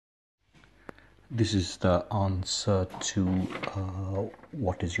This is the answer to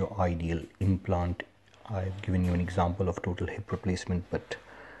what is your ideal implant. I've given you an example of total hip replacement, but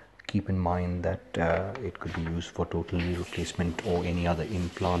keep in mind that it could be used for total knee replacement or any other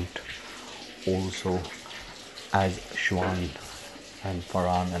implant. Also, as Shwan and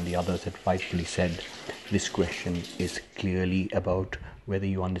Farhan and the others had rightfully said, this question is clearly about whether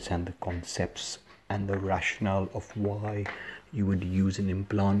you understand the concepts and the rationale of why you would use an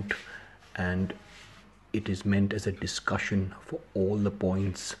implant, and it is meant as a discussion for all the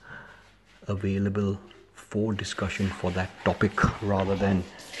points available for discussion for that topic, rather than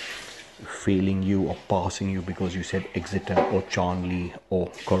failing you or passing you because you said Exeter or Charnley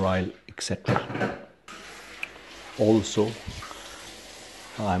or Corail, etc. Also,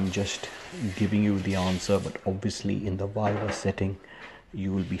 I'm just giving you the answer, but obviously in the viva setting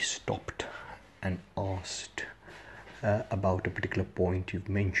you will be stopped and asked about a particular point you've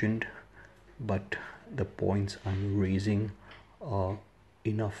mentioned, but the points I'm raising are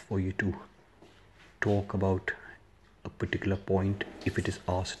enough for you to talk about a particular point if it is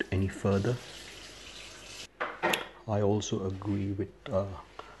asked any further. I also agree with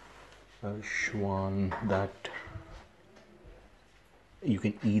Shwan that you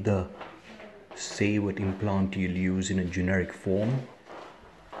can either say what implant you'll use in a generic form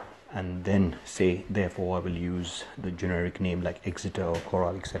and then say therefore I will use the generic name like Exeter or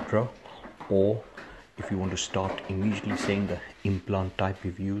Coral, etc. Or if you want to start immediately saying the implant type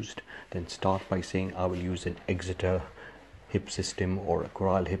you've used, then start by saying I will use an Exeter hip system or a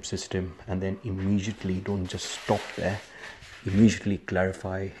Coral hip system, and then immediately don't just stop there, immediately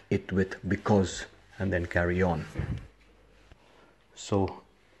clarify it with because and then carry on. So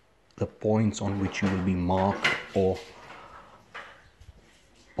the points on which you will be marked or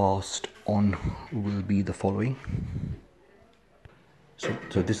passed on will be the following.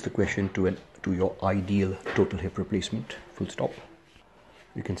 So this is the question to your ideal total hip replacement, full stop.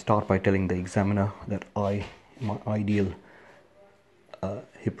 You can start by telling the examiner that my ideal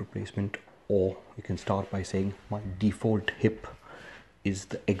hip replacement, or you can start by saying my default hip is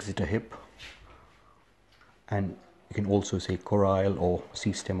the Exeter hip, and you can also say Corail or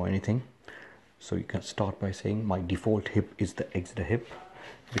C-stem or anything. So you can start by saying my default hip is the Exeter hip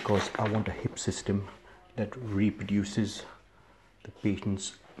because I want a hip system that reproduces the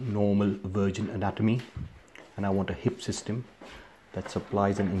patient's normal virgin anatomy, and I want a hip system that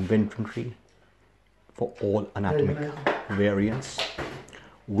supplies an inventory for all anatomic variants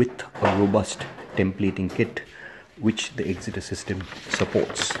with a robust templating kit which the Exeter system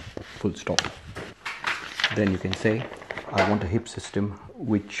supports, full stop. Then you can say I want a hip system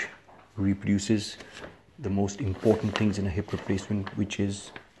which reproduces the most important things in a hip replacement, which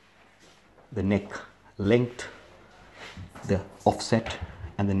is the neck length, the offset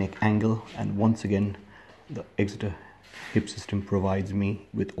and the neck angle, and once again the Exeter hip system provides me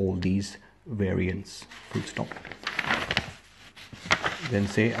with all these variants, full stop. Then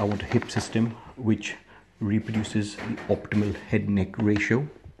say I want a hip system which reproduces the optimal head neck ratio,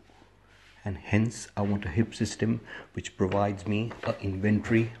 and hence I want a hip system which provides me an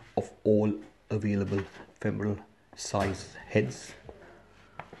inventory of all available femoral size heads,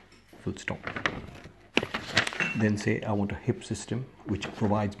 full stop. Then say I want a hip system which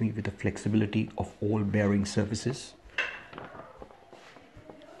provides me with the flexibility of all bearing surfaces,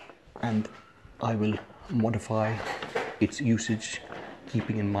 and I will modify its usage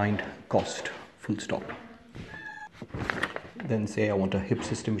keeping in mind cost, full stop. Then say I want a hip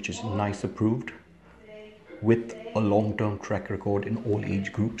system which is NICE approved with a long-term track record in all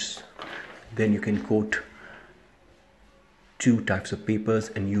age groups. Then you can quote two types of papers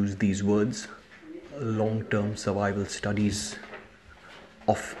and use these words. Long-term survival studies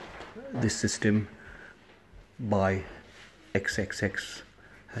of this system by XXX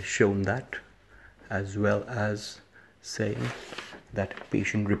has shown that, as well as saying that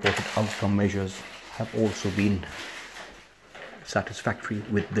patient-reported outcome measures have also been satisfactory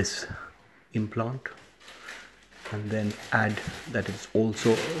with this implant, and then add that it's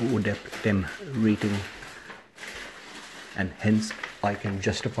also ODEP-10 rating, and hence I can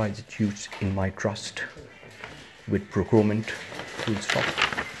justify its use in my trust with procurement, full stop.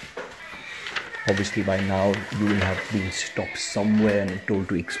 Obviously by now you will have been stopped somewhere and told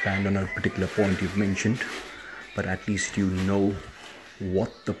to expand on a particular point you've mentioned, but at least you know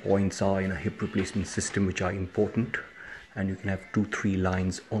what the points are in a hip replacement system which are important, and you can have 2-3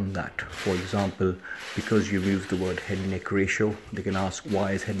 lines on that. For example, because you've used the word head neck ratio, they can ask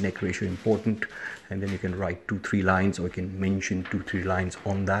why is head neck ratio important, and then you can write 2-3 lines, or you can mention 2-3 lines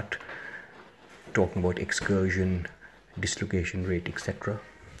on that, talking about excursion, dislocation rate, etc.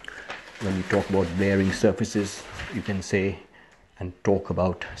 when you talk about bearing surfaces, you can say and talk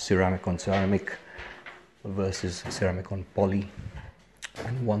about ceramic on ceramic versus ceramic on poly.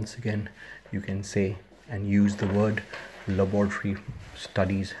 And once again, you can say and use the word laboratory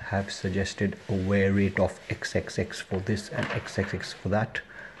studies have suggested a wear rate of XXX for this and XXX for that.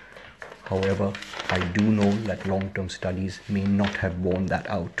 However, I do know that long-term studies may not have borne that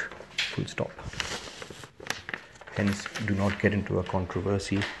out. Full stop. Hence, do not get into a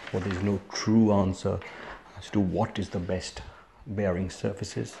controversy, for there is no true answer as to what is the best bearing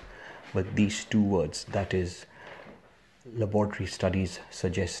surfaces. But these two words, that is, laboratory studies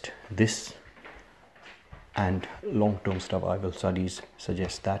suggest this and long-term survival studies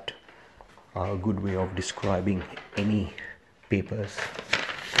suggest that, are a good way of describing any papers.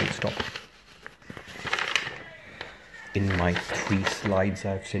 Full stop. In my 3 slides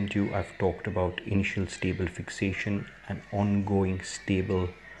I've sent you, I've talked about initial stable fixation and ongoing stable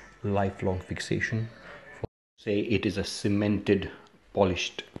lifelong fixation. Say it is a cemented,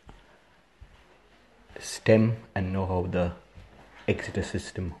 polished stem and know how the exeter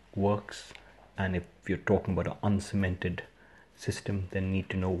system works. And if you're talking about an uncemented system, then need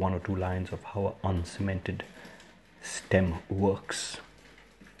to know 1 or 2 lines of how an uncemented stem works.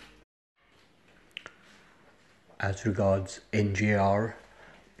 As regards NJR,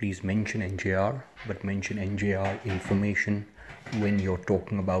 please mention NJR, but mention NJR information when you're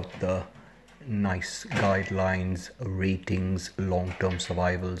talking about the NICE guidelines, ratings, long-term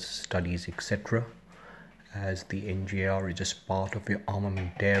survivals, studies, etc. As the NJR is just part of your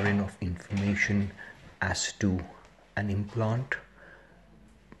armamentarium of information as to an implant.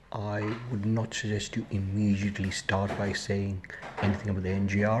 I would not suggest you immediately start by saying anything about the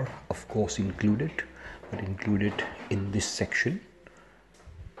NJR. Of course, include it, but include it in this section.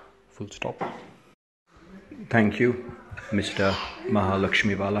 Full stop. Thank you, Mr.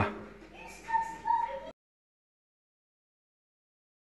 Mahaluxmivala.